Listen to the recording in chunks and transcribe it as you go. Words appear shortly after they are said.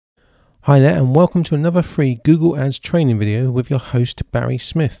Hi there and welcome to another free Google Ads training video with your host Barry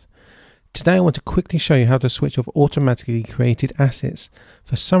Smith. Today I want to quickly show you how to switch off automatically created assets.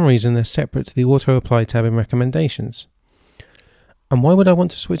 For some reason they're separate to the auto apply tab in recommendations. And why would I want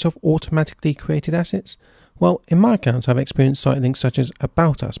to switch off automatically created assets? Well, in my accounts I've experienced site links such as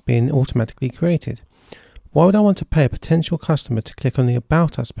About Us being automatically created. Why would I want to pay a potential customer to click on the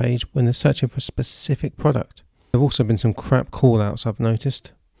About Us page when they're searching for a specific product? There have also been some crap callouts I've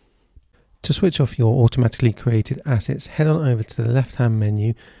noticed. To switch off your automatically created assets, head on over to the left-hand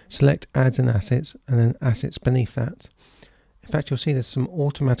menu, select Ads and Assets, and then Assets beneath that. In fact, you'll see there's some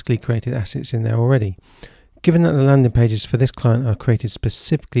automatically created assets in there already. Given that the landing pages for this client are created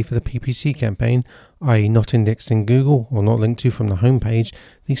specifically for the PPC campaign, i.e. not indexed in Google or not linked to from the home page,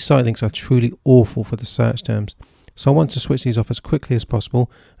 these site links are truly awful for the search terms. So I want to switch these off as quickly as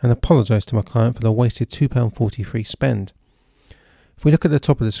possible and apologise to my client for the wasted £2.43 spend. If we look at the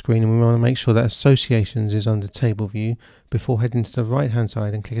top of the screen, and we want to make sure that Associations is under Table View before heading to the right hand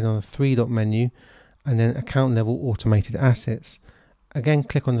side and clicking on the three-dot menu and then Account Level Automated Assets. Again,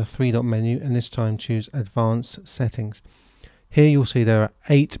 click on the three-dot menu and this time choose Advanced Settings. Here you'll see there are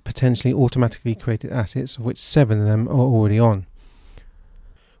 8 potentially automatically created assets, of which 7 of them are already on.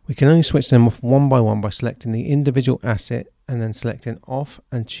 We can only switch them off one by selecting the individual asset and then selecting Off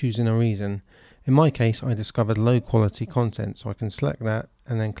and choosing a reason. In my case, I discovered low quality content, so I can select that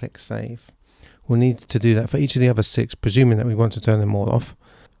and then click Save. We'll need to do that for each of the other 6, presuming that we want to turn them all off.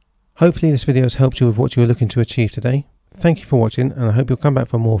 Hopefully this video has helped you with what you were looking to achieve today. Thank you for watching, and I hope you'll come back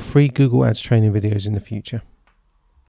for more free Google Ads training videos in the future.